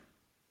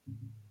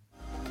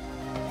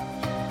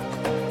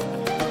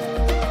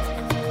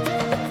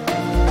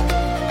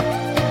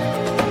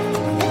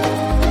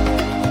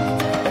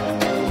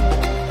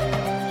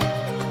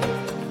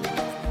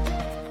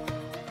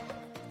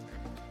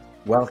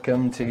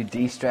Welcome to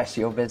De-Stress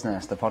Your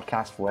Business, the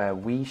podcast where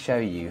we show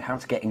you how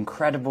to get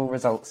incredible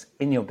results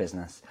in your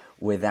business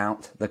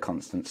without the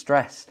constant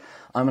stress.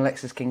 I'm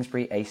Alexis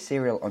Kingsbury, a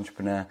serial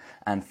entrepreneur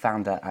and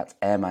founder at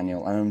Air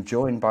Manual, and I'm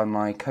joined by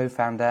my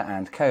co-founder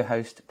and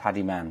co-host,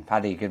 Paddy Mann.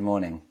 Paddy, good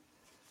morning.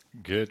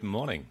 Good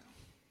morning.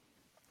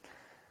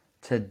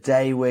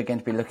 Today we're going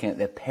to be looking at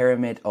the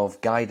pyramid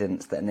of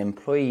guidance that an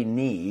employee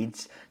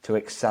needs to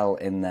excel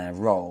in their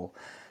role.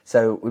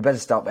 So we better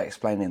start by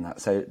explaining that.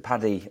 So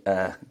Paddy,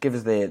 give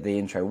us the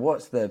intro.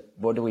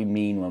 What do we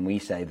mean when we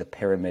say the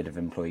pyramid of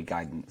employee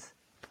guidance?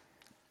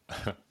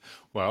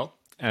 Well,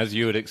 as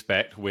you would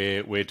expect,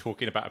 we're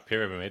talking about a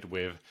pyramid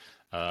with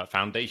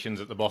foundations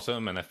at the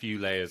bottom and a few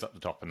layers at the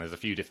top, and there's a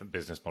few different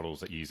business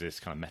models that use this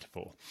kind of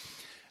metaphor.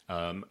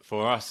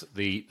 For us,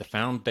 the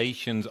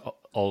foundations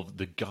of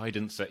the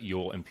guidance that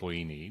your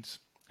employee needs,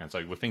 and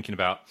so we're thinking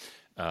about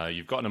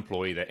you've got an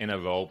employee, they're in a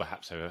role,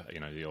 perhaps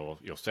your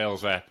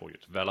sales rep or your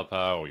developer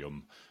or your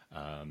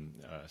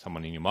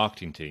someone in your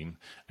marketing team,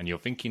 and you're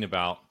thinking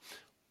about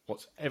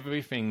what's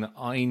everything that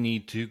I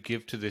need to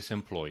give to this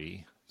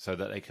employee so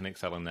that they can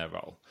excel in their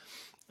role.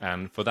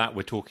 And for that,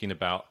 we're talking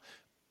about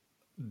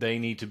they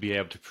need to be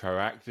able to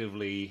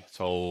proactively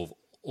solve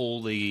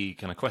all the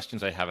kind of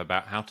questions they have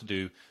about how to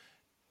do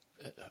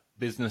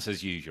business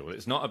as usual.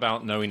 It's not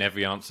about knowing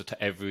every answer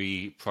to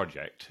every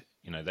project.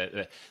 You know,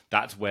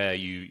 that's where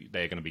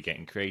they're going to be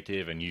getting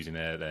creative and using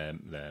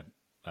their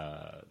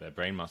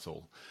brain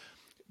muscle.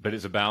 But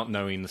it's about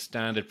knowing the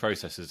standard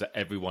processes that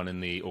everyone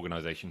in the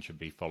organization should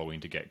be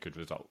following to get good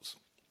results.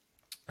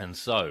 And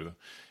so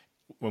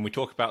when we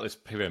talk about this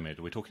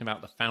pyramid, we're talking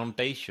about the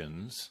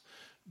foundations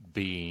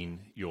being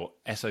your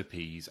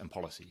SOPs and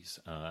policies.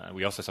 And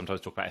we also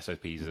sometimes talk about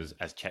SOPs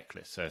as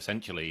checklists. So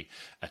essentially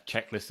a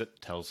checklist that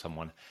tells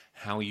someone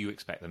how you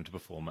expect them to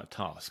perform a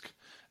task.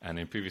 And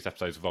in previous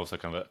episodes, we've also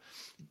kind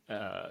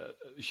of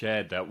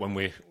shared that when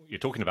you're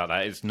talking about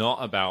that, it's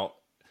not about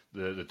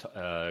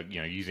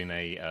using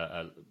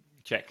a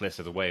checklist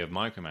as a way of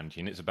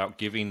micromanaging. It's about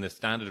giving the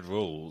standard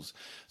rules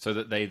so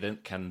that they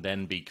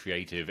can be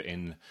creative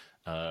in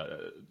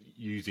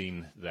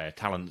using their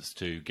talents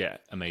to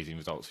get amazing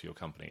results for your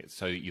company.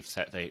 So you've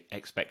set the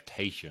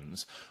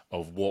expectations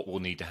of what will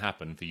need to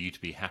happen for you to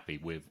be happy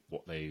with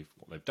what they've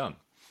done.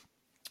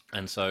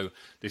 And so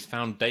this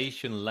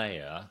foundation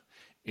layer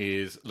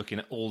is looking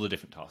at all the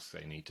different tasks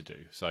they need to do.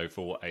 So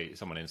for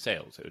someone in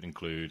sales, it would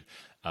include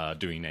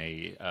doing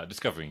a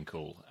discovering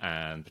call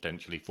and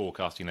potentially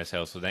forecasting their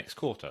sales for the next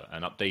quarter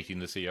and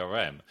updating the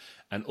CRM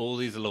and all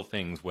these little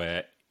things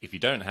where if you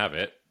don't have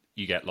it,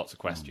 you get lots of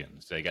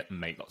questions. They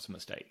make lots of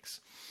mistakes.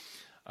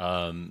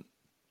 And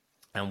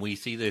we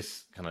see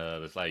this kind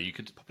of this layer. You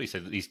could probably say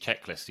that these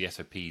checklists, the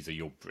SOPs, are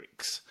your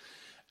bricks.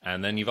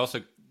 And then you've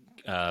also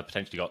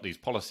potentially got these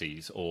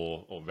policies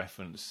or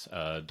reference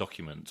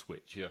documents,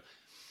 which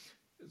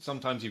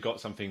sometimes you've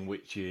got something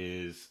which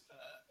is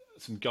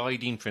some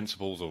guiding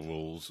principles or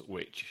rules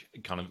which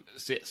kind of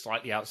sit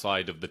slightly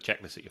outside of the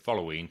checklist that you're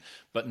following,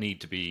 but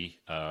need to be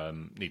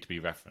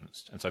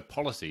referenced. And so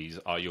policies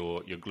are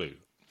your glue.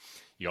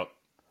 You got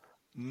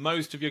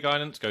most of your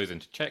guidance goes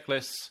into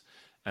checklists,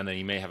 and then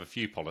you may have a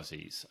few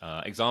policies.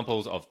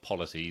 Examples of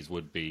policies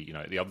would be,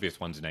 the obvious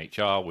ones in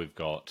HR. We've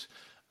got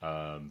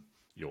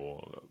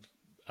your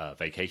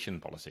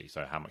vacation policy,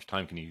 so how much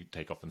time can you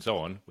take off and so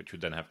on, which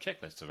would then have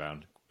checklists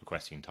around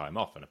requesting time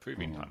off and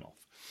approving time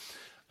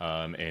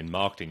off. In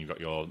marketing, you've got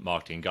your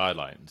marketing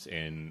guidelines.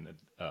 In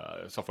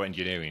software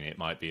engineering, it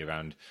might be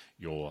around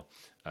your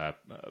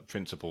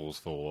principles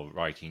for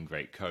writing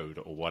great code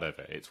or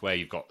whatever. It's where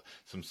you've got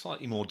some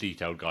slightly more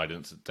detailed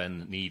guidance that's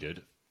then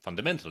needed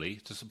fundamentally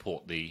to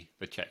support the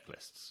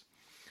checklists.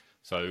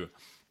 So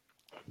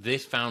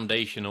this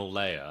foundational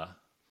layer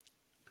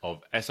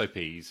of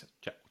SOPs,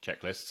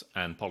 checklists,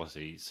 and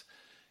policies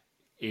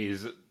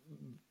is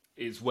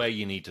where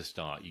you need to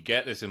start. You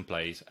get this in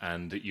place,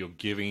 and you're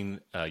giving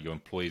your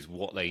employees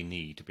what they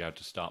need to be able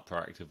to start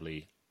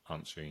proactively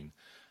answering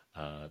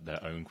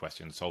their own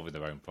questions, solving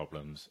their own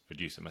problems,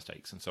 reducing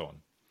mistakes, and so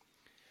on.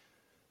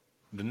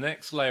 The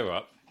next layer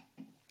up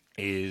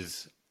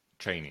is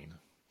training.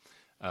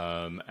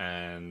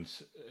 And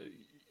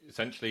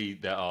essentially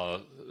there are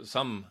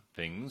some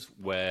things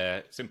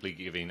where simply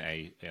giving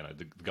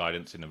the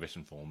guidance in a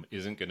written form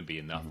isn't going to be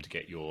enough to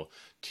get your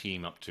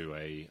team up to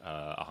a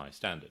high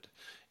standard.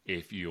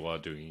 If you are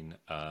doing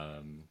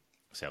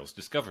sales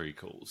discovery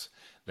calls,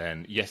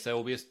 then yes, there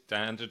will be a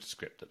standard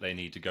script that they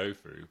need to go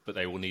through, but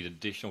they will need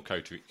additional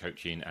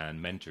coaching and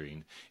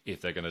mentoring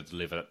if they're going to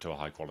deliver it to a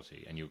high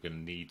quality. And you're going to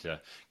need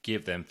to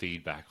give them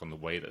feedback on the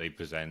way that they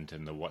present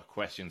and what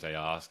questions they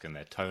ask and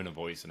their tone of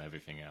voice and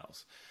everything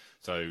else.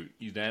 So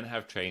you then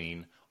have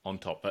training on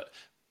top. But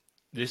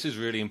this is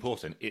really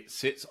important. It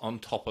sits on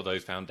top of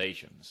those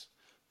foundations,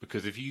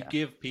 because if you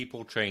give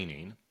people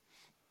training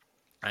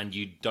and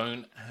you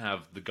don't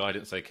have the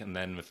guidance they can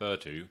then refer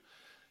to,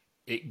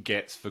 it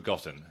gets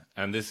forgotten.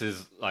 And this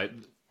is like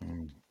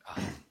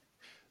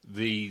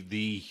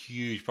the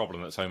huge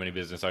problem that so many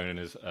business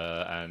owners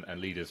and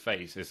leaders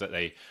face is that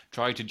they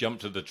try to jump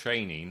to the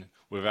training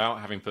without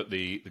having put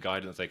the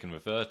guidance they can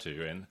refer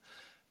to in,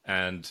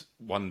 and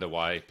wonder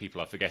why people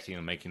are forgetting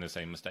and making the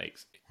same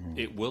mistakes.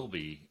 It will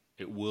be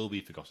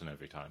forgotten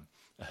every time.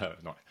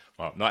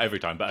 Not every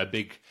time, but a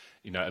big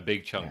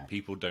chunk. Yeah.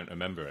 People don't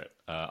remember it.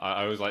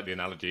 I always like the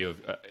analogy of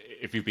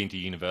if you've been to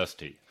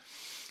university,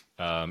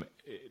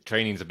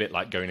 training's a bit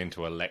like going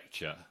into a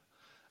lecture.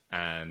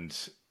 And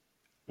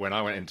when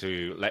I went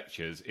into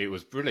lectures, it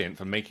was brilliant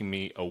for making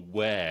me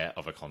aware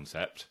of a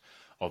concept,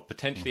 of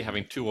potentially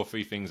having 2 or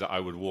 3 things that I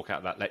would walk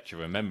out that lecture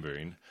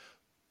remembering,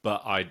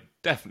 but I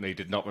definitely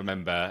did not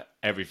remember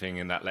everything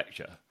in that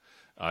lecture.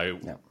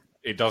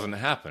 It doesn't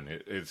happen.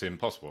 It's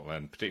impossible,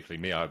 and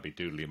particularly me, I'd be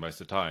doodling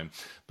most of the time.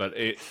 But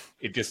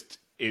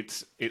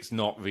it's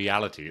not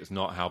reality. It's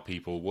not how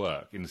people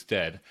work.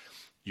 Instead,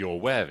 you're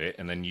aware of it,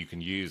 and then you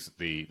can use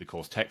the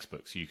course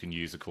textbooks. You can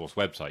use the course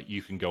website.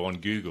 You can go on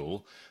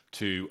Google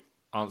to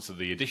answer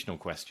the additional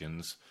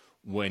questions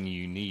when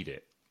you need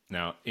it.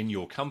 Now, in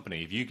your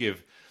company, if you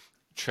give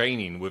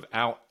training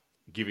without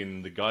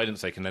giving the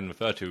guidance they can then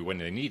refer to when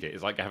they need it,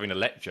 it's like having a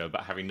lecture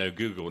but having no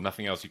Google,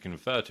 nothing else you can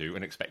refer to,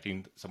 and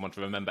expecting someone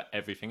to remember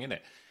everything in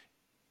it.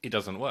 It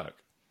doesn't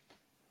work.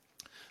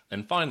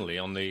 And finally,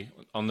 on the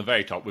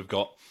very top, we've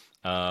got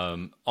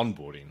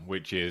onboarding,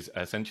 which is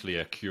essentially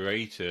a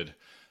curated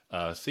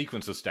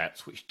sequence of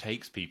steps which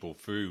takes people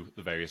through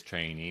the various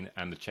training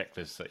and the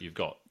checklists that you've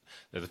got.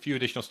 There's a few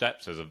additional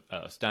steps. There's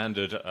a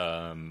standard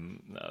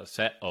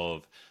set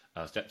of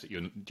steps that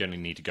you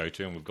generally need to go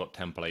to, and we've got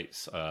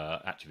templates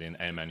actually in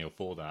a manual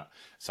for that,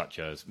 such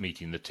as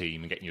meeting the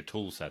team and getting your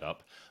tools set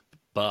up.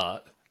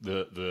 But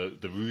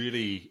the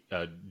really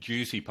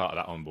juicy part of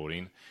that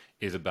onboarding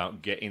is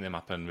about getting them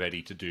up and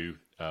ready to do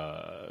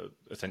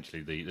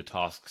essentially the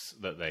tasks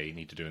that they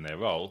need to do in their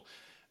role,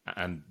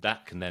 and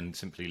that can then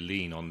simply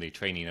lean on the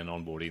training and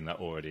onboarding that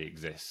already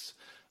exists,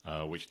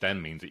 which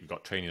then means that you've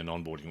got training and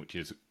onboarding which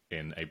is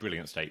in a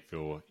brilliant state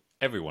for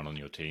everyone on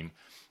your team,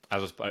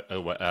 as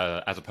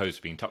opposed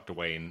to being tucked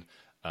away in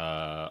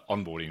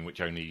onboarding,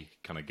 which only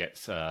kind of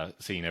gets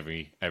seen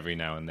every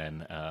now and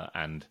then,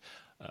 and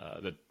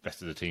the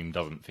rest of the team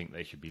doesn't think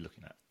they should be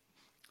looking at.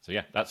 So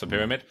yeah, that's a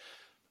pyramid.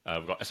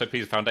 We've got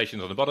SOPs,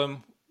 foundations on the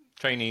bottom,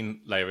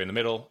 training layer in the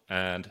middle,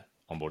 and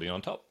onboarding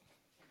on top.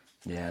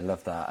 Yeah, I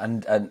love that,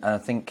 and I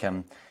think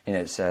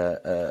it's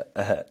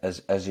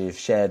as you've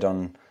shared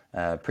on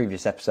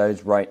previous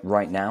episodes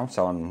right now.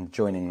 So I'm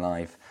joining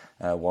live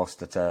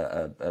whilst at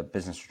a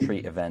business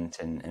retreat event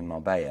in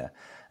Marbella,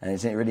 and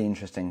it's really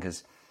interesting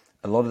because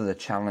a lot of the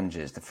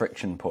challenges, the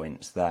friction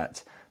points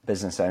that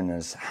business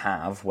owners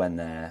have when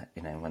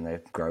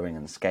they're growing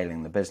and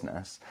scaling the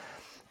business,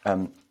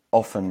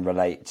 often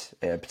relate,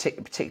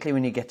 particularly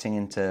when you're getting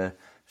into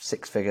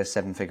 6-figure,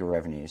 7-figure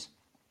revenues.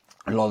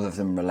 A lot of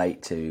them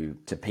relate to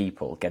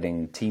people,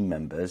 getting team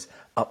members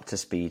up to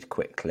speed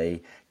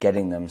quickly,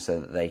 getting them so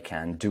that they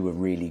can do a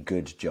really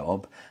good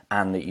job,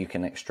 and that you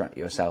can extract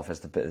yourself as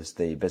the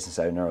business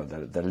owner or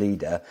the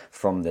leader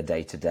from the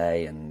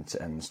day-to-day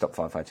and stop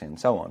firefighting and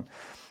so on.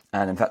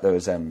 And in fact, there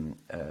was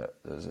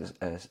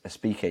a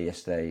speaker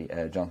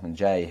yesterday, Jonathan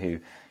Jay, who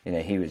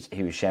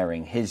he was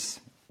sharing his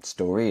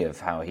story of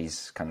how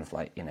he's kind of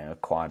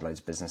acquired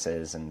loads of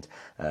businesses and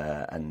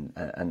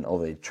all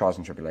the trials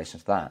and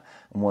tribulations of that.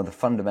 And one of the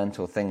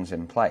fundamental things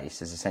in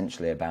place is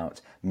essentially about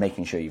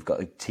making sure you've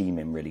got a team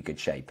in really good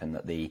shape, and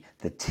that the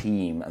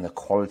team and the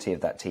quality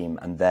of that team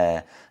and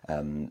their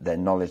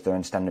knowledge, their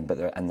understanding,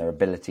 and their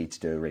ability to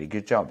do a really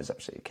good job is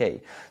absolutely key.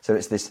 So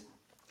it's this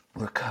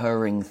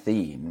recurring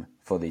theme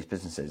for these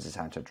businesses is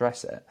how to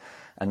address it.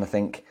 And I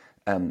think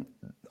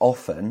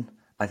often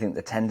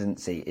the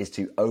tendency is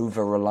to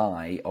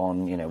over-rely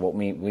on, what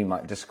we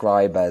might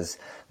describe as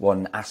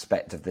one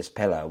aspect of this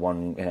pillar,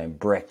 one,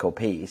 brick or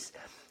piece,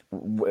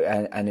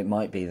 and it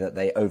might be that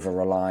they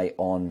over-rely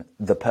on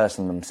the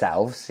person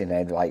themselves,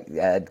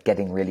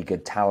 getting really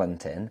good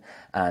talent in,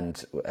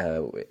 and,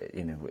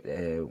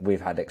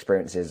 we've had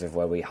experiences of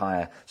where we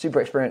hire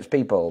super experienced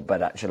people,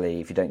 but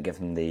actually if you don't give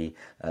them the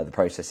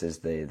processes,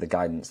 the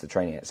guidance, the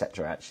training,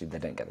 etc., actually they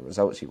don't get the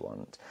results you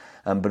want.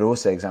 But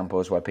also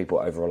examples where people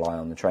over-rely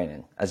on the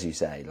training, as you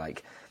say,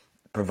 like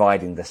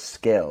providing the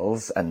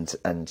skills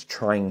and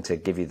trying to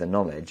give you the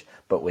knowledge,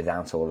 but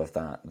without all of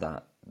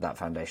that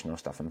foundational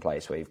stuff in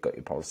place where you've got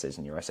your policies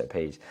and your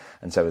SOPs.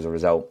 And so as a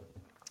result,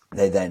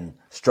 they then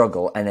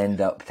struggle and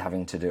end up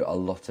having to do a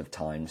lot of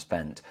time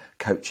spent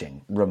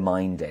coaching,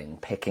 reminding,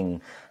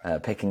 picking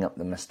up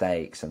the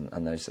mistakes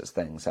and those sorts of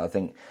things. So I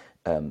think,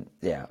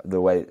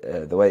 the way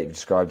that you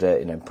described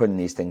it, putting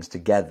these things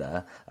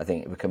together, I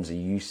think it becomes a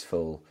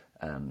useful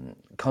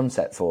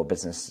concept for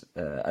business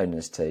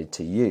owners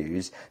to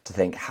use, to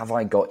think, have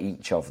I got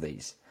each of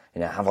these?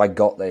 Have I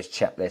got those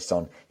checklists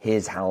on?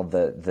 Here's how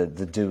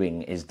the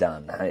doing is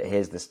done.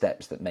 Here's the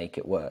steps that make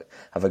it work.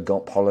 Have I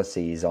got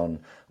policies on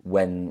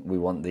when we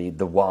want the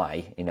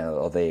why,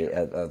 or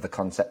the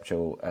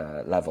conceptual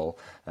level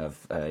of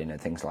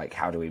things like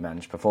how do we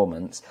manage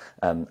performance,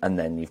 and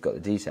then you've got the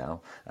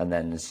detail, and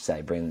then, as you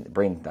say,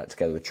 bring that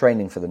together with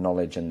training for the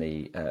knowledge and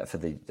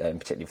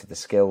particularly for the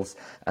skills,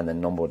 and then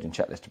an onboarding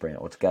checklist to bring it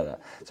all together.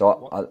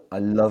 So I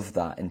love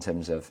that in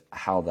terms of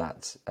how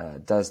that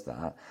does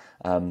that.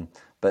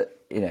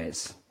 But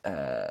it's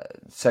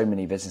so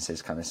many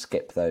businesses kind of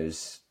skip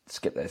those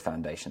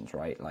foundations,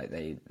 right? Like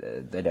they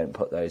don't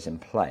put those in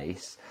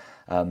place.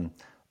 Why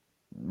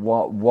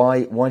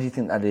do you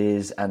think that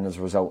is? And as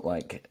a result,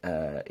 why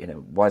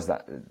does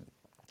that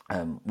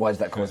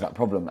cause that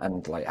problem?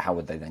 And how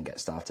would they then get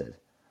started?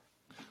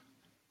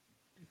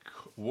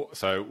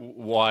 So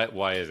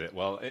why is it?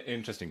 Well,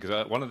 interesting,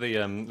 because one of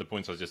the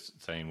points I was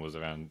just saying was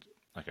around,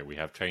 okay, we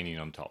have training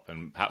on top,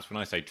 and perhaps when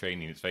I say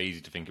training, it's very easy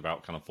to think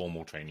about kind of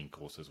formal training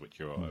courses which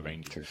you're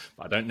arranging. True.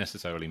 But I don't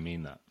necessarily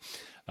mean that.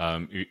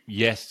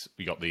 Yes,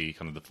 we got the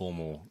kind of the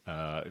formal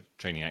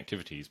training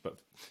activities, but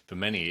for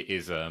many it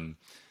is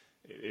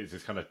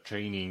this kind of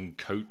training,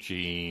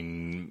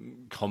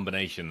 coaching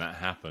combination that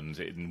happens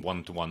in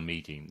one-to-one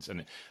meetings,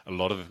 and a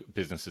lot of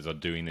businesses are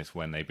doing this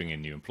when they bring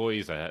in new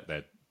employees.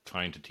 They're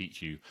trying to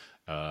teach you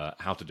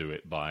how to do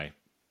it by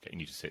getting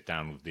you to sit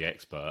down with the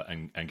expert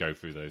and go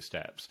through those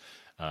steps.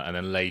 And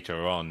then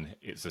later on,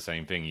 it's the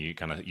same thing. You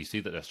see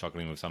that they're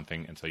struggling with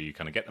something, and so you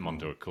kind of get them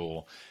onto a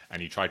call, and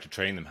you try to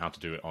train them how to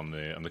do it on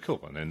the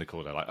call. And then the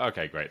call, they're like,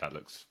 okay, great, that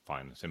looks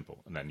fine,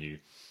 simple. And then you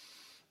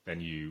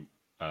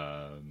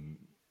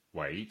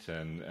wait,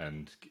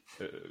 and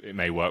it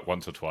may work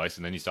once or twice,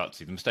 and then you start to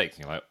see the mistakes,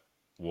 and you're like,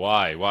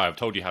 why? I've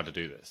told you how to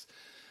do this.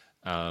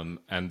 Why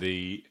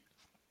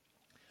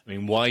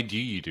do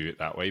you do it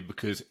that way?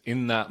 Because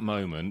in that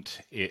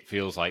moment, it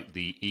feels like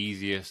the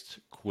easiest,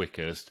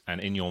 quickest, and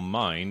in your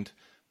mind,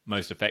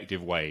 most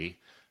effective way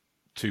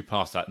to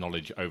pass that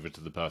knowledge over to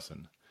the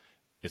person.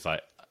 It's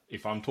like,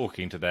 if I'm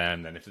talking to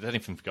them, then if there's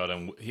anything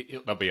forgotten,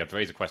 they'll be able to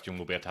raise a question,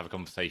 we'll be able to have a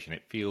conversation.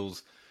 It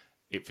feels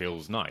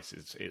nice.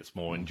 It's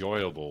more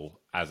enjoyable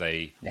as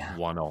a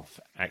one-off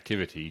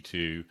activity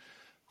to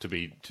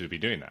be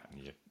doing that.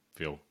 And you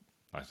feel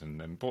nice and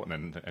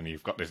important, and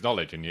you've got this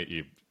knowledge, and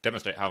you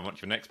demonstrate how much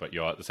of an expert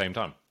you are at the same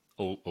time.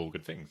 All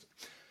good things,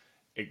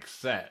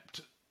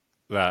 except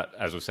that,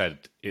 as we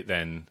said, it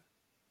then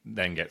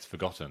gets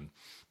forgotten.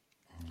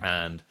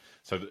 And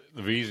so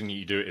the reason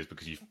you do it is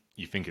because you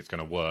think it's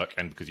going to work,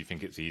 and because you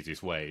think it's the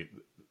easiest way.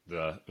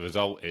 The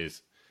result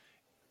is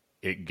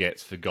it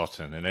gets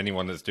forgotten. And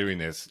anyone that's doing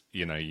this,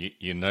 you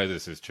know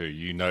this is true.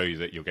 You know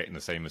that you're getting the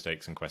same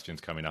mistakes and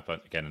questions coming up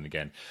again and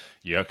again.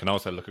 You can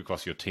also look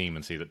across your team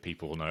and see that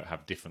people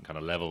have different kind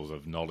of levels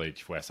of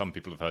knowledge, where some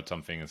people have heard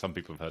something and some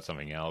people have heard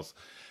something else.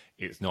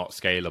 It's not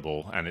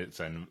scalable, and it's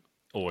then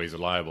always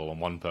reliable on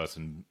one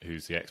person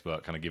who's the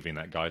expert kind of giving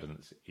that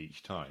guidance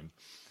each time.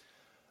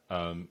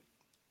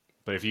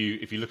 But if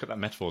you look at that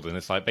metaphor, then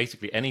it's like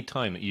basically any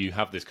time that you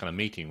have this kind of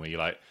meeting where you're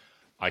like,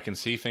 I can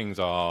see things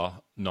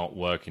are not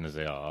working as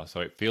they are, so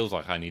it feels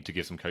like I need to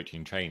give some coaching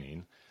and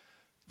training.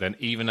 Then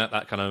even at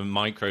that kind of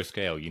micro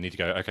scale, you need to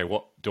go, okay,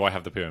 what do I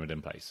have the pyramid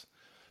in place?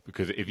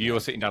 Because if you are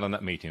sitting down on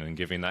that meeting and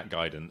giving that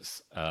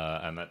guidance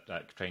and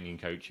that training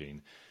and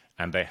coaching,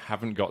 and they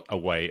haven't got a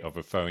way of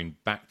referring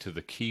back to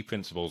the key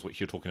principles which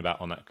you're talking about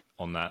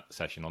on that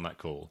session, on that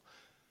call,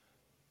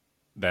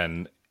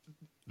 then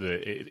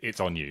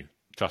it's on you.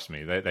 Trust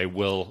me, they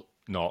will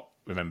not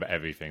remember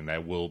everything. There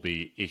will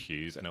be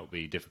issues, and it will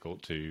be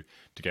difficult to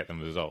get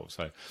them resolved.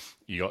 So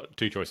you got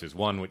two choices.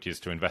 One, which is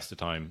to invest the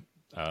time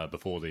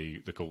before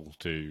the call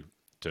to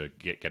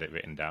get it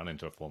written down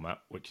into a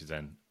format, which is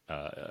then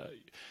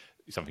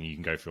something you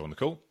can go through on the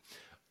call.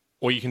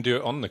 Or you can do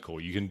it on the call.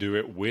 You can do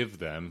it with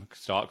them,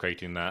 start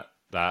creating the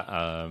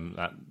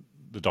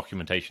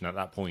documentation at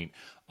that point.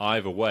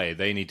 Either way,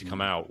 they need to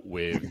come out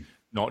with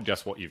not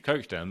just what you've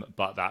coached them,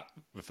 but that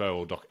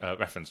referral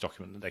reference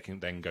document that they can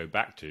then go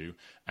back to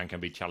and can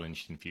be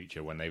challenged in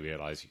future when they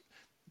realize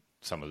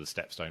some of the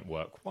steps don't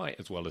work quite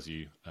as well as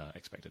you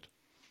expected.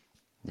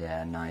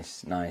 Yeah,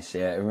 nice.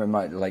 Yeah, it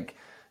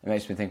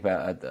makes me think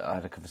about. I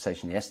had a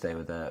conversation yesterday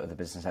with a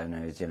business owner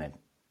who's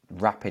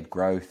rapid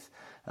growth.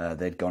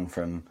 They'd gone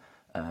from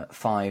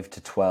 5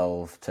 to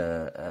 12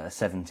 to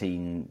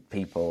 17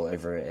 people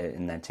over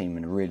in their team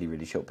in a really,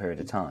 really short period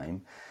of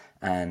time,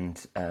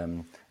 and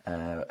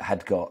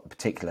had got a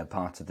particular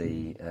part of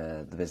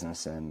the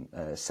business and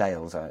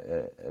sales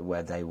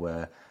where they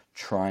were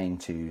trying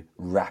to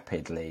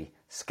rapidly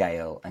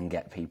scale and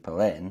get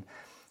people in,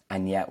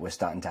 and yet we're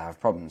starting to have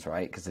problems,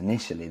 right? Because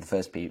initially the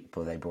first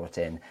people they brought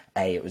in,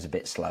 it was a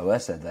bit slower,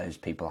 so those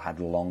people had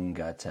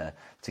longer to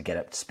get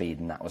up to speed,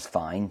 and that was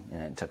fine.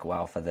 It took a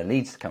while for the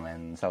leads to come in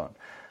and so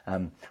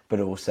on. But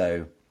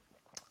also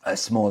a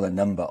smaller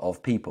number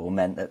of people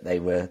meant that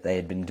they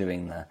had been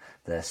doing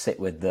the sit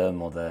with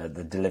them or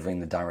the delivering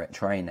the direct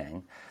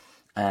training,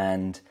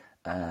 and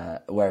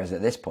Whereas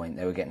at this point,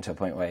 they were getting to a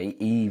point where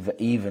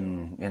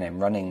even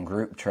running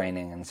group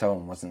training and so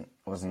on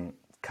wasn't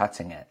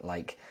cutting it.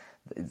 Like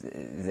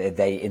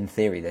they in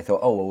theory they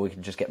thought, oh well, we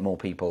could just get more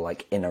people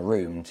like in a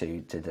room to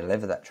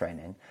deliver that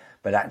training,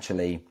 but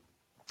actually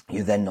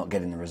you're then not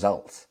getting the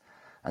results.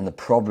 And the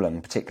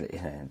problem, particularly,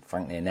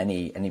 frankly, in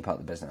any part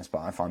of the business, but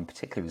I find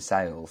particularly with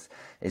sales,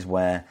 is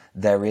where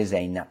there is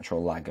a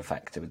natural lag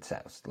effect with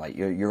sales. Like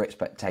your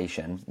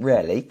expectation,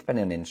 rarely,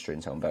 depending on the industry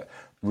and so on, but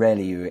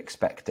rarely you're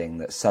expecting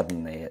that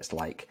suddenly it's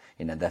like,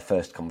 their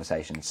first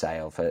conversation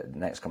sale, for the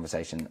next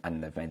conversation,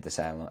 and they've made the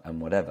sale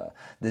and whatever.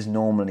 There's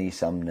normally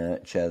some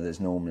nurture, there's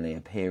normally a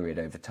period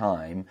over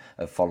time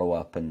of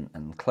follow-up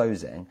and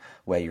closing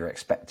where you're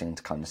expecting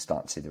to kind of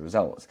start to see the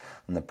results.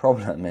 And the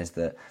problem is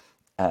that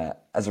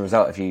as a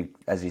result, if you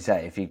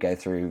go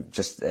through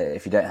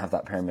if you don't have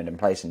that pyramid in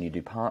place and you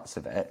do parts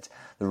of it,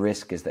 the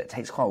risk is that it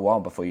takes quite a while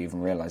before you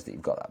even realise that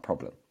you've got that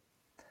problem.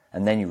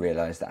 And then you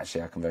realise that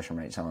actually our conversion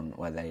rates aren't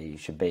where they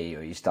should be,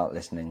 or you start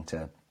listening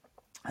to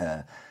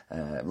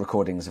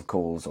recordings of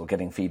calls or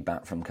getting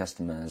feedback from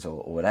customers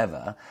or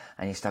whatever,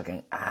 and you start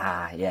going,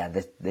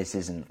 this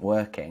isn't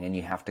working, and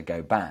you have to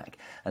go back.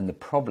 And the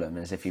problem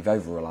is if you've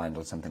over-relied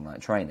on something like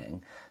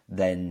training,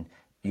 then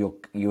you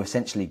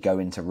essentially go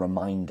into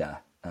reminder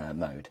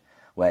mode,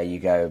 where you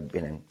go,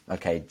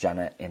 okay,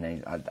 Janet,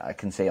 I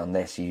can see on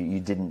this you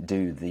didn't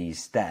do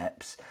these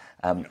steps.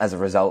 As a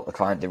result, the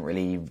client didn't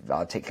really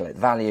articulate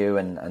the value,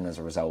 and as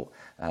a result,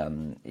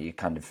 you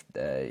kind of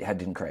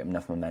didn't create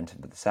enough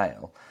momentum for the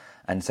sale.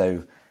 And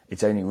so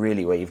it's only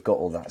really where you've got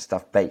all that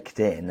stuff baked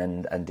in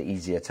and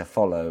easier to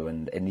follow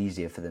and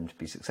easier for them to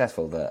be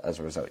successful that as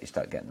a result you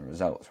start getting the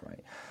results, right?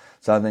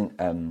 So I think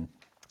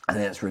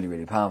that's really,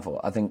 really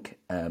powerful. I think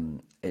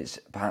it's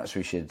perhaps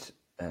we should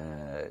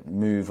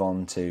move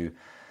on to,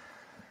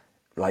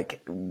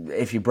 like,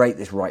 if you break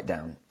this right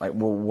down, like,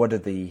 well, what are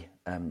the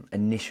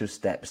initial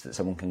steps that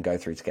someone can go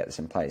through to get this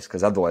in place?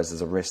 Because otherwise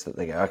there's a risk that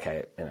they go,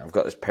 okay, I've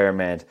got this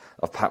pyramid,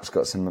 I've perhaps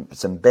got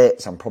some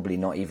bits, I'm probably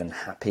not even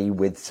happy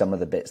with some of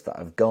the bits that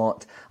I've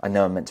got, I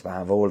know I'm meant to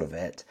have all of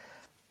it,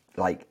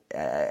 like,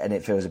 and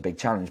it feels a big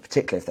challenge,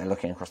 particularly if they're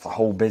looking across the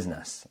whole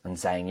business and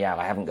saying,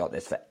 I haven't got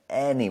this for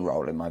any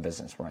role in my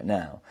business right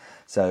now.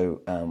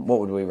 So what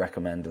would we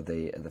recommend are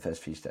the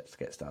first few steps to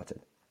get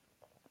started?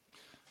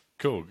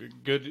 Cool.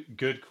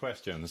 Good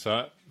question.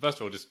 So first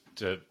of all, just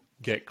to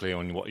get clear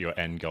on what your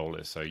end goal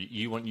is. So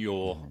you want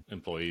your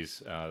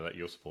employees that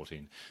you're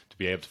supporting to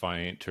be able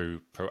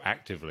to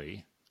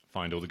proactively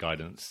find all the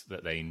guidance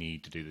that they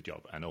need to do the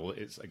job. And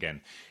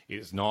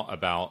it's not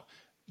about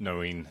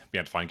being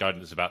able to find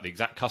guidance about the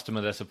exact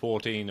customer they're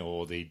supporting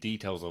or the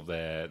details of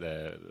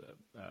the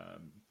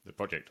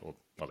project, or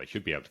well, they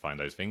should be able to find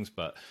those things.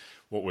 But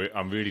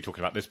I'm really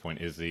talking about at this point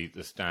is the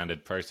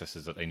standard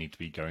processes that they need to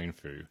be going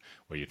through,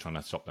 where you're trying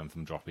to stop them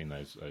from dropping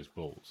those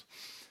balls.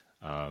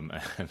 And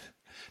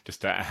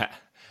just to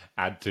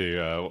add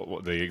to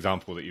what the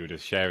example that you were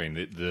just sharing,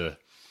 there's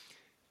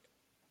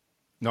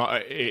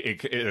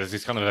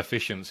this kind of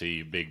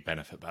efficiency big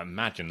benefit, but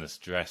imagine the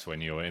stress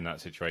when you're in that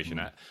situation.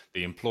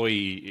 The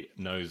employee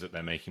knows that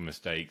they're making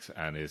mistakes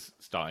and is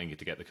starting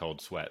to get the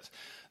cold sweats.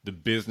 The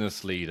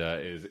business leader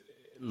is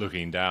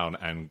looking down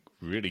and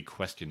really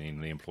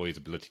questioning the employee's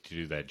ability to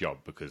do their job,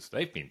 because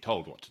they've been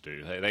told what to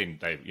do.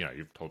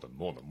 You've told them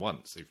more than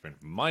once. You've been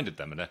reminded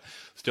them, and they're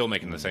still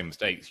making the same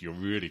mistakes. You're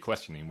really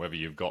questioning whether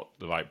you've got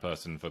the right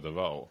person for the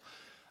role.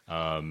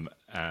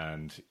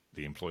 And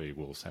the employee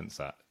will sense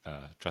that,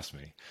 trust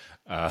me.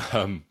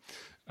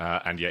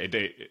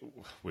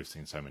 We've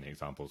seen so many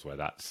examples where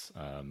that's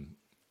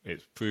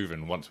it's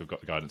proven once we've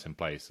got the guidance in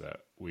place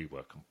that we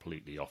were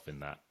completely off in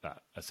that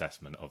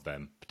assessment of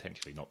them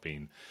potentially not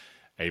being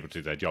able to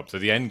do their job. So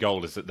the end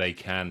goal is that they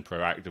can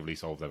proactively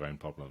solve their own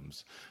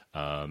problems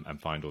and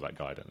find all that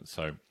guidance.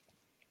 So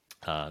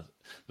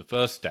the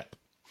first step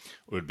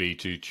would be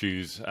to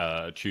choose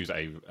a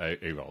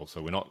role.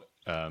 So we're not.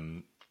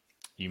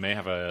 You may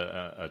have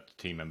a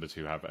team members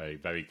who have a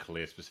very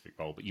clear specific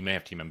role, but you may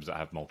have team members that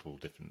have multiple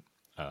different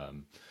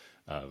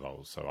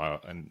roles. So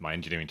in my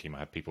engineering team, I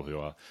have people who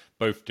are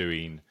both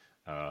doing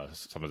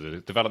some of the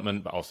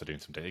development, but also doing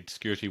some data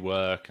security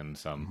work and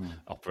some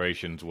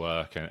operations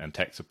work and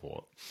tech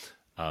support.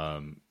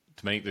 To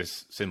make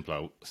this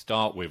simpler,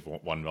 start with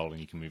one role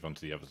and you can move on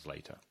to the others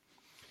later.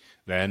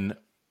 Then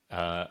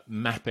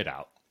map it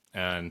out.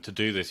 And to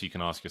do this, you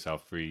can ask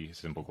yourself 3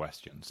 simple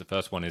questions. The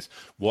first one is,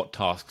 what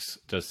tasks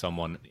does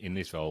someone in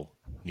this role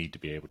need to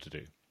be able to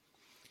do?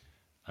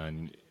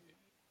 And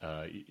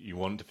you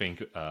want to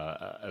think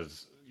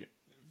as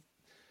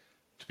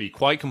to be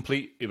quite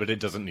complete, but it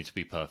doesn't need to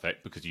be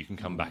perfect, because you can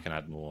come back and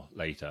add more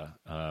later.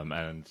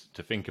 And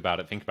to think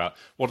about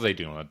what are they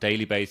doing on a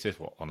daily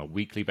basis, what on a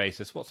weekly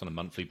basis, what's on a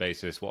monthly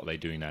basis, what are they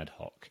doing ad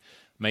hoc.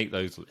 Make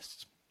those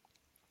lists.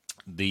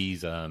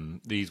 These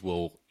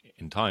will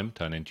in time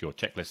turn into your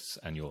checklists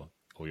and your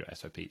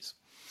SOPs.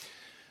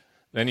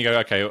 Then you go,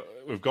 okay,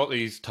 we've got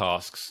these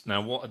tasks. Now,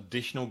 what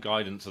additional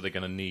guidance are they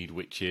going to need,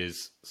 which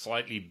is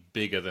slightly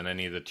bigger than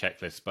any of the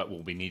checklists, but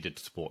will be needed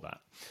to support that?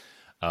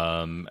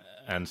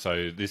 And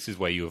so this is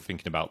where you're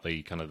thinking about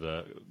the kind of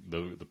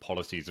the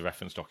policies, the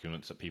reference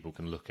documents that people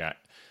can look at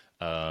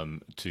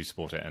to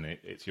support it. And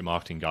it's your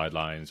marketing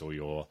guidelines or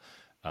your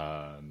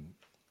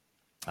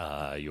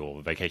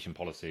vacation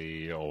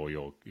policy or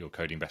your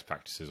coding best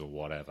practices or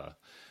whatever.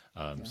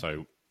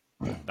 So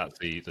that's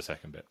the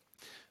second bit.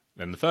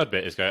 Then the third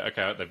bit is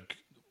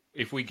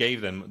if we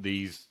gave them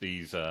these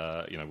we've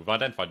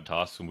identified the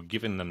tasks and we've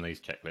given them these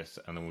checklists,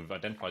 and then we've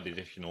identified the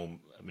additional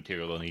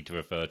material they'll need to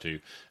refer to,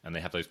 and they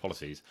have those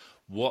policies,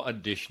 what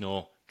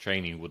additional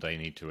training would they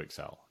need to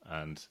excel?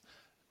 And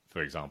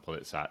for example,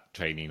 it's that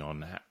training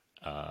on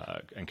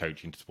and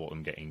coaching to support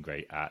them getting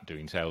great at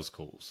doing sales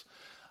calls.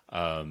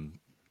 And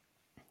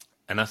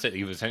that's it.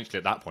 You've essentially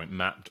at that point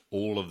mapped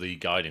all of the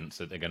guidance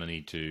that they're going to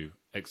need to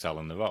excel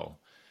in the role.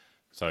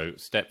 So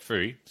step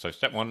 3,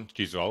 step 1,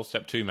 choose the role.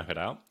 Step 2, map it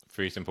out.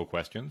 3 simple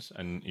questions,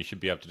 and you should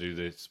be able to do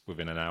this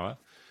within an hour.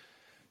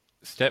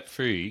 Step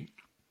 3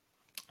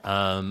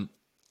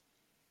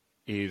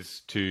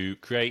 is to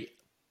create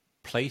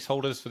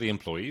placeholders for the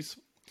employees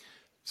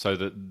so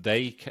that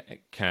they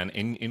can,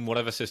 in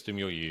whatever system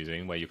you're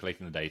using where you're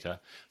collecting the data,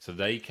 so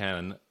they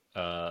can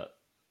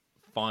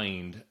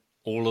find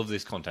all of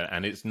this content.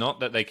 And it's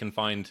not that they can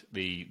find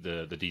the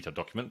detailed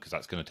document, because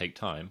that's going to take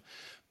time.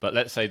 But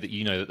let's say that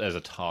you know that there's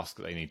a task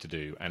that they need to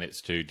do, and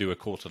it's to do a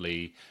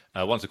quarterly,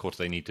 once a quarter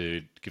they need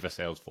to give a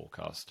sales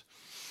forecast.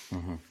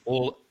 Mm-hmm.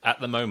 Or at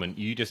the moment,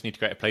 you just need to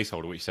create a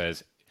placeholder which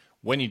says,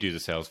 when you do the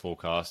sales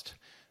forecast,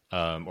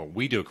 or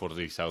we do a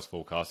quarterly sales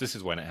forecast, this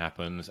is when it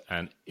happens,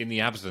 and in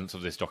the absence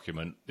of this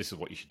document, this is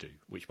what you should do,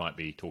 which might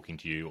be talking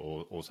to you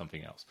or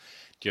something else.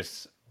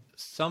 Just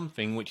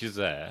something which is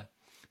there,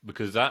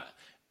 because that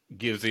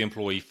gives the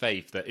employee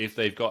faith that if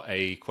they've got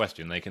a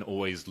question, they can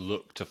always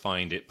look to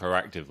find it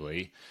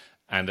proactively,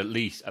 and at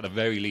the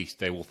very least,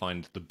 they will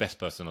find the best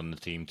person on the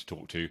team to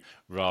talk to,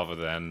 rather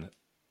than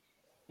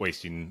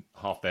wasting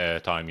half their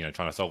time,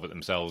 trying to solve it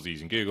themselves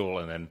using Google,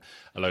 and then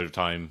a load of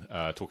time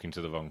talking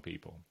to the wrong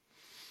people.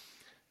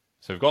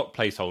 So we've got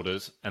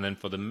placeholders, and then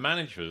for the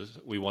managers,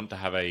 we want to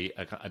have a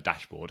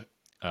dashboard,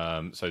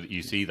 so that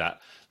you see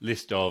that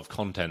list of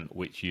content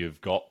which you've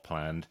got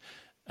planned.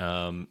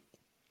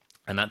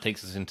 And that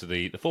takes us into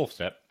the fourth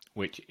step,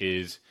 which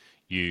is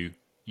you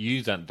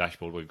use that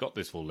dashboard. We've got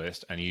this full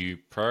list, and you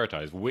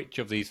prioritize which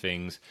of these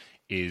things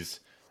is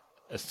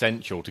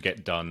essential to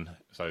get done.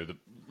 So the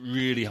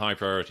really high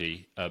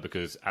priority,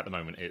 because at the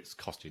moment it's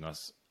costing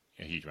us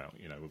a huge amount.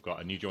 We've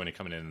got a new joiner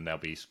coming in, and they'll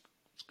be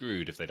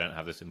screwed if they don't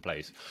have this in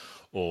place.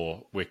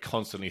 Or we're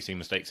constantly seeing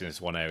mistakes in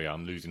this one area.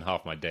 I'm losing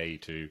half my day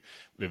to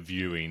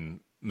reviewing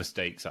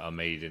mistakes that are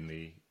made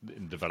in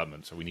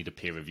development, so we need a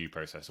peer review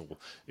process, or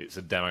it's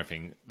a demo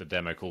thing, the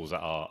demo calls that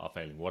are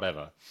failing,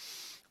 whatever.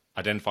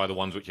 Identify the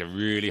ones which are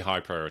really high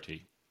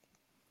priority,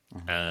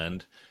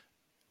 and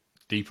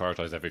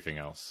deprioritize everything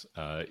else.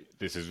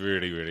 This is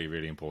really, really,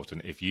 really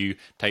important. If you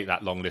take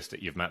that long list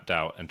that you've mapped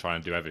out and try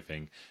and do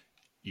everything,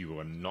 you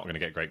are not going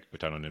to get great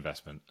return on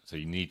investment. So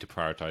you need to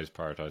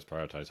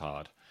prioritize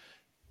hard,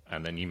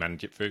 and then you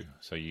manage it through.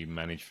 So you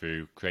manage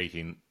through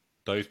creating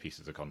those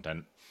pieces of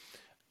content.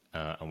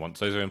 And once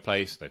those are in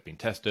place, they've been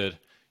tested,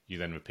 you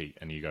then repeat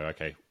and you go,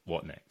 okay,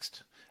 what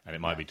next? And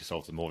it might be to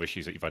solve some more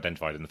issues that you've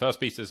identified in the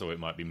first pieces, or it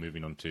might be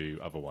moving on to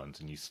other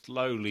ones, and you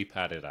slowly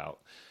pad it out.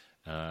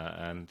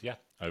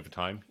 Over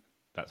time,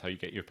 that's how you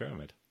get your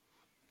pyramid.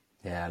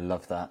 Yeah, I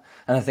love that.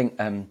 And I think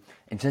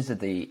in terms of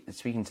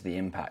speaking to the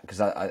impact,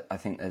 because I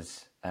think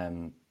there's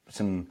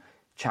some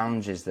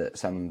challenges that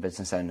some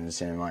business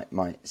owners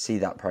might see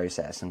that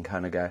process and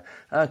kind of go,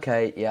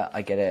 okay, yeah,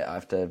 I get it. I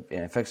have to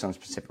focus on a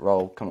specific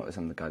role, come up with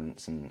some of the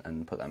guidance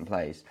and put that in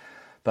place.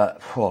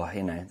 But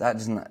that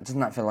doesn't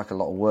that feel like a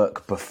lot of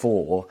work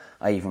before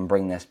I even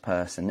bring this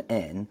person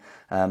in?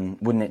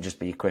 Wouldn't it just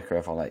be quicker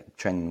if I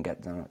train them and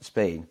get them up to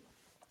speed?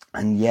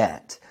 And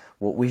yet,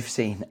 what we've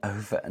seen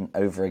over and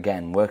over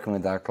again, working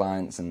with our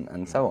clients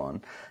and so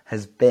on,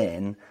 has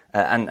been,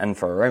 and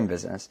for our own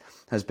business,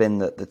 has been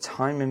that the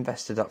time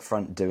invested up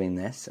front doing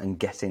this and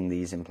getting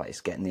these in place,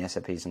 getting the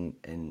SOPs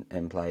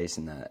in place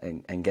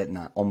and getting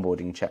that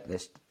onboarding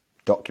checklist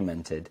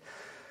documented,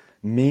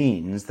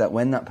 means that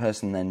when that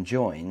person then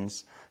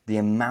joins, the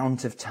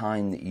amount of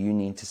time that you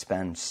need to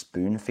spend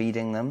spoon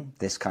feeding them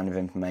this kind of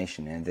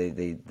information,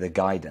 the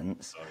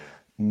guidance,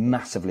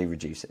 massively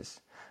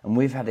reduces. And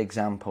we've had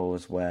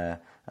examples where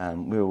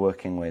we were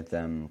working with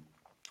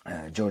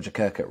Georgia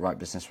Kirk at Right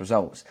Business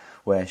Results,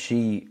 where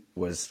she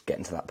was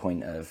getting to that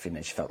point of,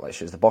 she felt like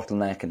she was the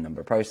bottleneck in a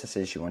number of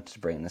processes. She wanted to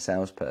bring in a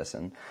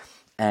salesperson,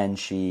 and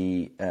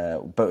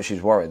but she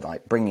was worried,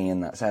 bringing in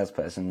that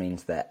salesperson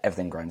means that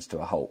everything grinds to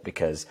a halt,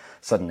 because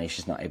suddenly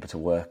she's not able to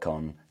work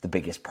on the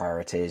biggest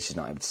priorities, she's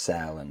not able to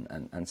sell,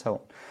 and so on.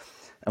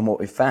 And what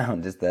we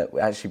found is that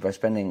actually by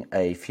spending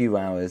a few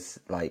hours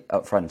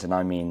up front, and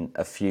I mean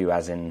a few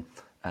as in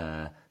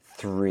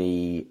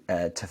 3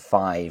 to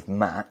 5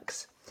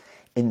 max,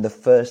 in the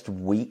first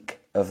week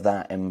of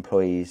that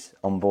employee's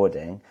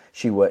onboarding,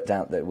 she worked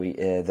out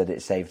that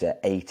it saved her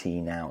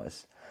 18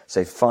 hours.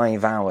 So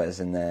 5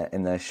 hours in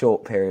the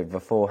short period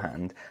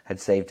beforehand had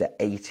saved her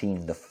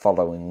 18 the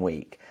following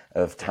week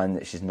of time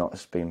that she's not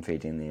spoon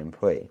feeding the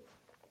employee.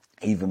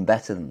 Even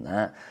better than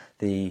that,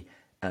 the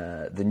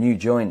new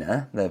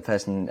joiner, the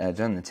person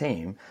joining the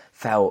team,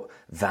 felt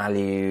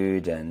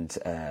valued and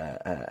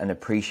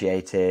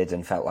appreciated,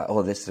 and felt like,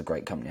 oh, this is a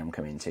great company I'm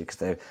coming into, because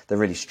they're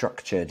really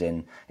structured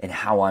in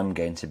how I'm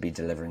going to be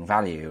delivering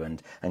value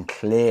and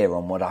clear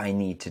on what I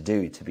need to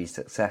do to be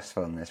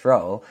successful in this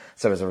role.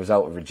 So as a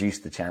result, it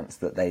reduced the chance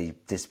that they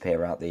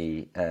disappear out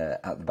the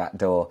back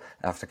door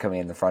after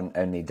coming in the front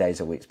only days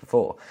or weeks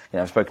before.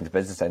 I've spoken to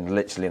business owners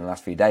literally in the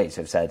last few days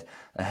who've said,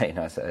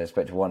 I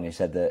spoke to one who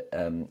said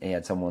that he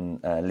had someone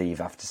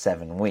leave after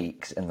 7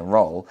 weeks in the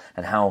role,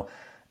 and how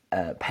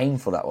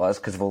painful that was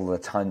because of all the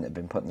time that had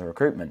been put in the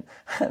recruitment.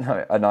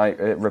 And I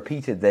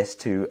repeated this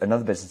to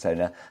another business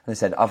owner, and they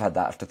said, I've had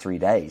that after 3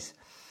 days.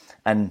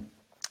 And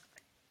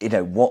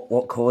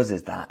what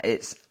causes that?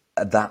 It's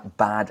that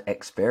bad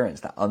experience,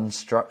 that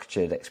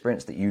unstructured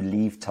experience that you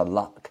leave to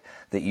luck,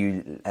 that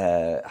you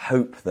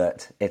hope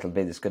that it'll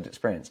be this good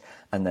experience,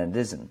 and then it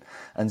isn't.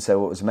 And so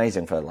what was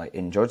amazing for, like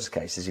in George's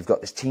case, is you've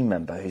got this team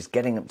member who's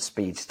getting up to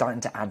speed,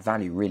 starting to add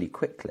value really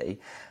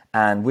quickly.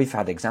 And we've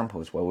had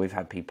examples where we've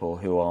had people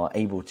who are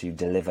able to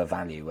deliver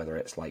value, whether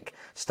it's like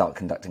start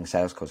conducting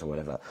sales calls or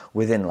whatever,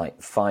 within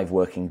like 5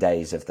 working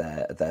days of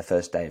their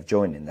first day of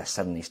joining, they're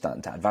suddenly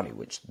starting to add value,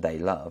 which they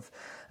love.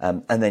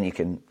 And then you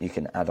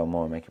can add on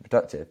more and make it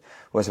productive.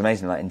 What's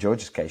amazing, like in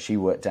George's case, she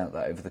worked out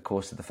that over the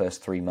course of the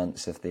first 3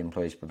 months of the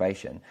employee's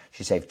probation,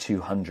 she saved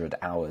 200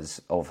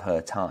 hours of her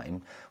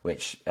time,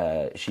 which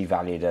she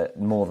valued at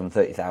more than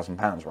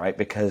 £30,000, right?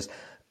 Because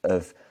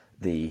of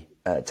the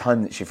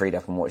time that she freed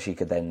up and what she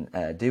could then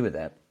do with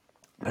it.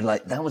 But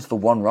like that was for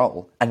one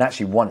role, and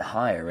actually one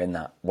hire in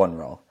that one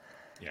role.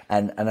 Yeah.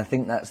 And I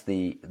think that's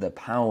the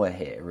power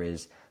here.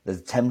 Is the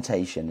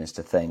temptation is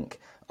to think,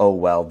 oh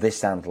well, this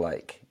sounds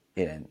like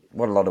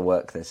what a lot of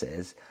work this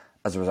is.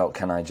 As a result,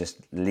 can I just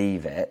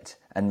leave it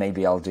and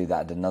maybe I'll do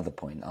that at another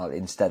point? I'll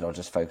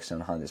just focus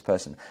on hiring this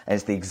person. And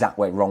it's the exact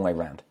wrong way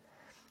round.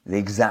 The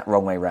exact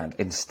wrong way round.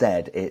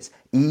 Instead, it's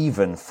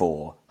even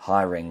for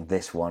hiring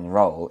this one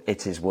role,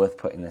 it is worth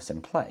putting this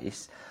in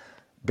place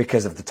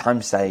because of the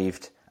time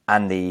saved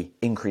and the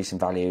increase in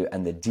value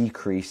and the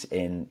decrease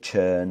in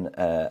churn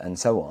and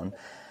so on.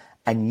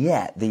 And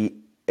yet, the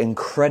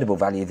incredible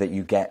value that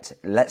you get,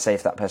 let's say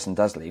if that person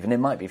does leave, and it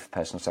might be for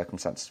personal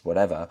circumstances,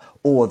 whatever,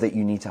 or that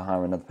you need to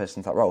hire another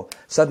person for that role,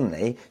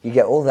 suddenly you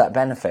get all that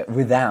benefit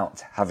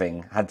without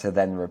having had to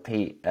then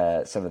repeat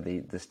some of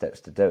the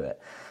steps to do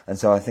it. And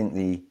so I think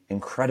the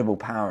incredible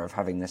power of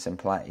having this in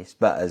place,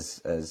 but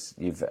as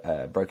you've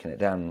broken it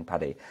down,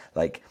 Paddy,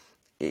 like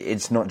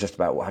it's not just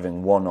about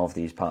having one of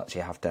these parts,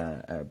 you have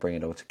to bring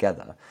it all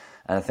together.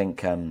 And I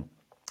think in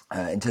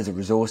terms of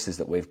resources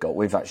that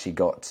we've actually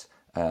got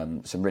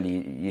some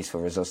really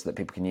useful resources that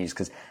people can use,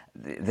 because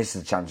this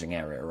is a challenging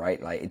area,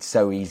 right? Like it's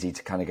so easy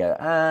to kind of go,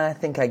 I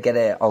think I get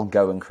it, I'll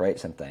go and create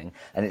something.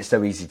 And it's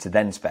so easy to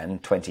then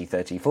spend 20,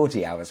 30,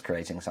 40 hours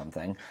creating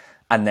something.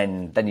 And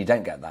then you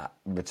don't get that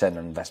return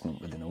on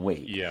investment within a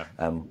week. Yeah.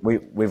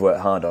 We've worked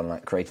hard on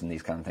like creating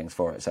these kind of things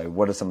for it. So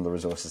what are some of the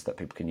resources that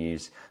people can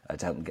use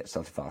to help them get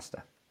started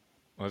faster?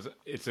 Well,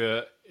 it's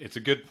a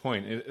good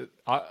point.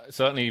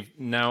 Certainly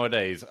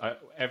nowadays,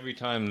 every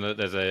time that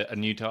there's a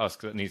new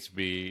task that needs to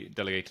be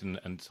delegated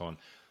and so on,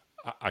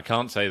 I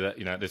can't say that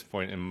at this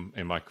point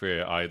in my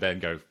career I then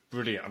go,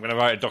 brilliant, I'm going to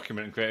write a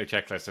document and create a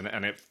checklist,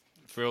 and it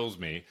thrills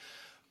me.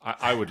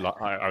 I would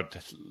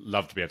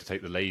love to be able to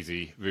take the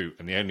lazy route,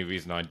 and the only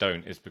reason I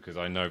don't is because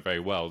I know very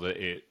well that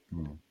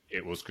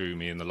it will screw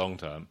me in the long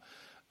term,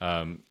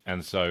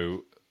 and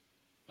so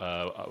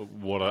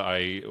what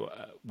I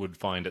would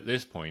find at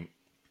this point.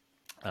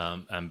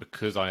 And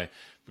because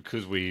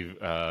we've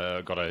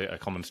got a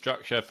common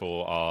structure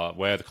for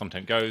where the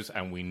content goes,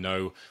 and we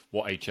know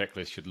what a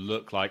checklist should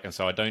look like, and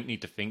so I don't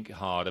need to think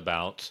hard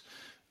about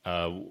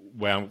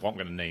what I'm going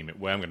to name it,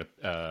 where I'm going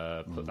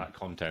to put that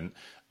content,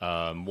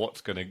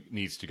 what's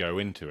needs to go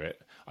into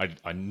it.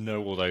 I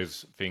know all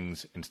those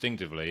things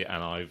instinctively,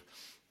 and I've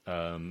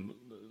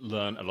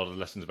learned a lot of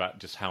lessons about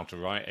just how to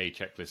write a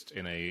checklist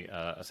in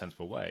a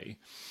sensible way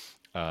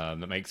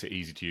that makes it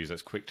easy to use,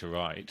 that's quick to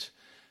write.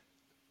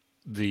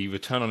 The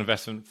return on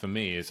investment for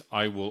me is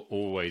I will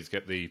always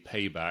get the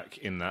payback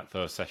in that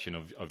first session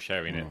of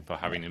sharing it for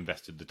having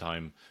invested the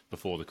time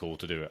before the call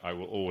to do it. I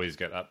will always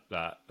get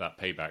that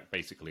payback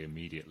basically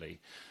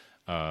immediately.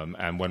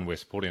 And when we're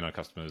supporting our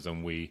customers,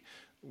 and we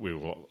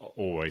will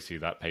always see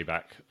that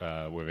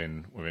payback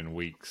within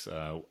weeks,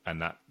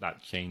 and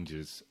that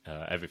changes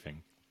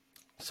everything.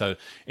 So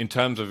in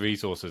terms of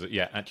resources,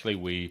 actually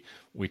we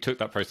took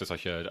that process I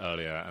shared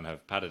earlier and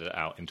have padded it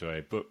out into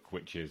a book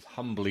which is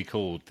humbly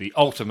called The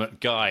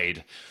Ultimate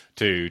Guide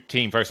to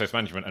Team Process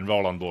Management and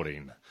Role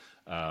Onboarding.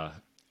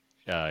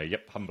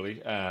 Yep,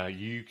 humbly.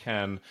 You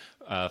can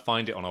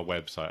find it on our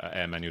website at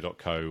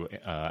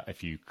airmanual.co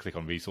if you click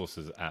on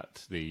resources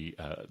at the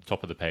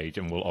top of the page,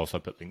 and we'll also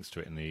put links to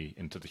it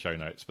into the show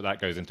notes. But that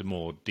goes into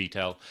more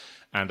detail,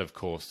 and of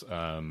course,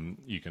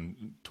 you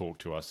can talk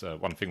to us.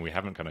 One thing we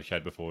haven't kind of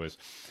shared before is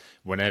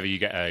whenever you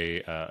get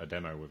a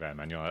demo with Air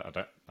Manual, I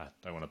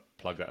don't want to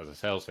plug that as a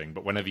sales thing,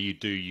 but whenever you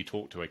do, you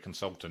talk to a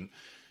consultant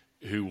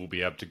who will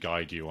be able to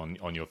guide you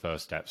on your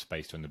first steps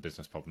based on the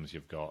business problems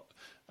you've got.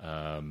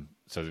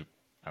 So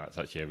that's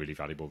actually a really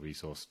valuable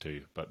resource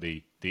too. But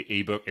the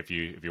ebook, if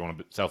you want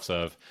to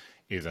self-serve,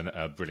 is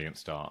a brilliant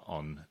start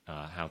on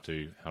how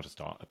to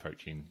start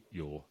approaching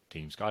your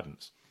team's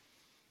guidance.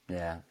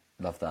 Yeah,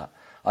 love that.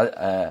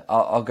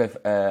 I'll go.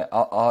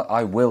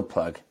 I will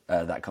plug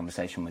that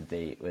conversation with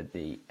a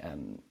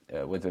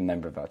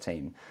member of our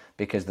team,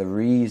 because the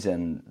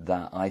reason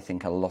that I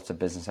think a lot of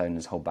business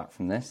owners hold back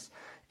from this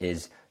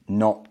is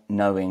not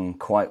knowing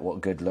quite what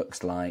good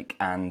looks like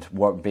and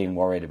being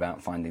worried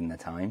about finding the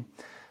time.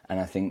 And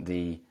I think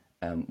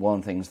one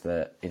of the things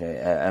that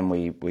and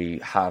we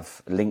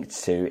have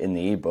linked to in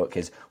the ebook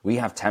is we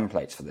have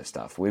templates for this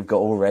stuff. We've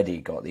already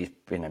got these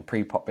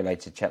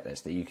pre-populated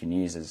checklists that you can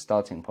use as a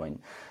starting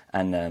point.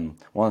 And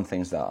one of the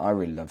things that I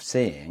really love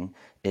seeing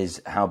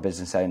is how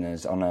business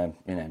owners on a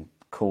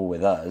call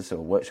with us or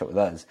workshop with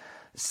us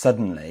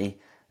suddenly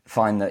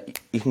find that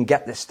you can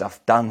get this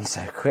stuff done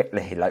so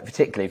quickly, like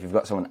particularly if you've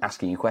got someone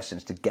asking you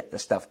questions, to get the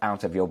stuff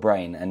out of your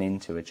brain and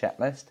into a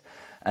checklist.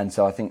 And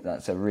so I think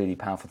that's a really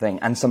powerful thing,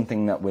 and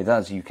something that with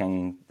us you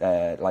can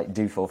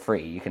do for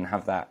free. You can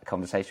have that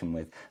conversation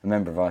with a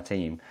member of our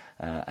team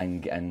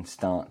and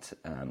start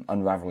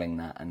unraveling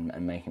that and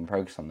making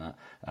progress on that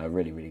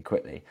really, really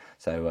quickly.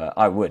 So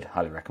I would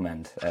highly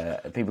recommend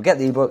people get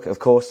the ebook, of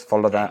course,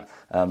 follow that.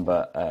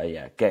 But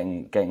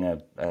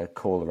getting a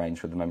call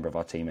arranged with a member of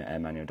our team at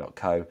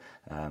airmanual.co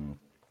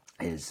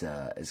is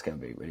going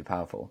to be really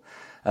powerful.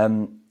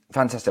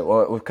 Fantastic.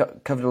 Well, we've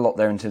covered a lot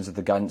there in terms of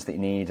the guidance that you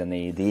need and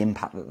the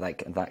impact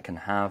that can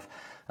have.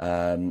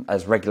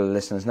 As regular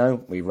listeners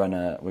know, we run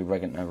a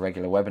regular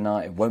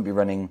webinar. It won't be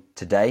running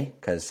today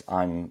because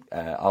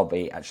I'll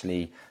be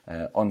actually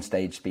on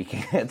stage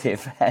speaking at the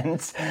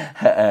event,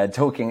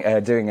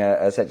 doing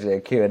essentially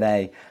a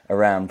Q&A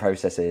around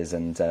processes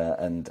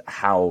and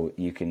how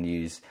you can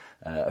use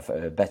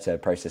better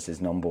processes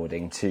and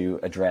onboarding to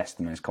address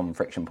the most common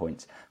friction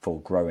points for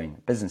growing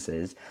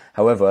businesses.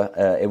 However,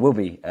 it will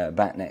be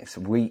back next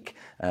week,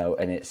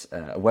 and it's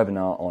a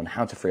webinar on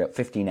how to free up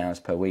 15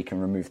 hours per week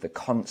and remove the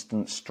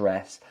constant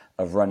stress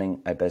of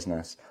running a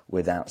business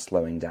without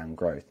slowing down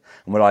growth.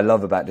 And what I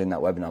love about doing that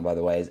webinar, by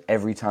the way, is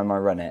every time I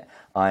run it,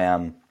 I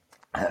am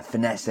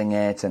finessing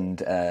it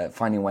and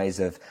finding ways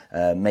of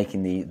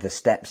making the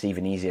steps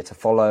even easier to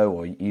follow,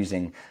 or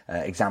using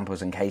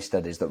examples and case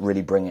studies that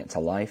really bring it to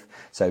life.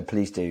 So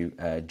please do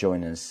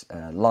join us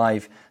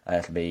live.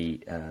 It'll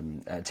be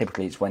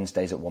typically it's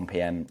Wednesdays at 1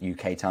 p.m.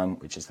 UK time,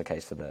 which is the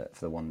case for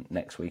the one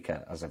next week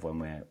as of when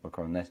we're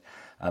recording this.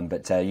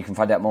 But you can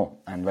find out more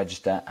and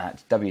register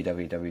at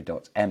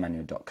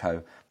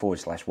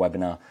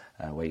www.airmanual.co/webinar,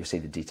 where you'll see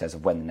the details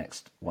of when the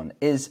next one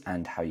is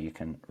and how you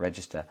can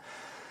register.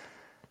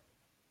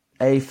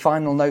 A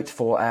final note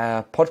for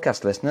our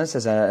podcast listeners: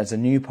 as a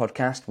new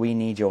podcast, we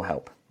need your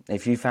help.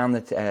 If you found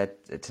that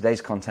today's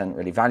content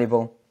really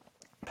valuable,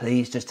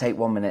 please just take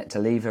 1 minute to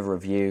leave a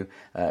review.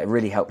 It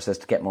really helps us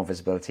to get more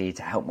visibility,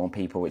 to help more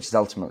people, which is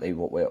ultimately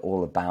what we're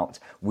all about.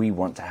 We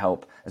want to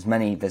help as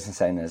many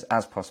business owners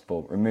as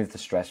possible remove the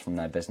stress from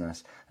their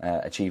business,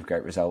 achieve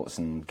great results,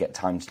 and get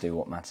time to do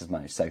what matters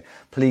most. So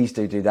please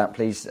do that.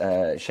 Please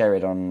share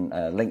it on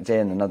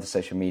LinkedIn and other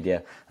social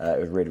media. It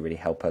would really, really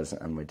help us,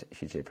 and we'd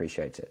hugely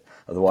appreciate it.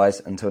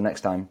 Otherwise, until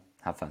next time,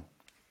 have fun.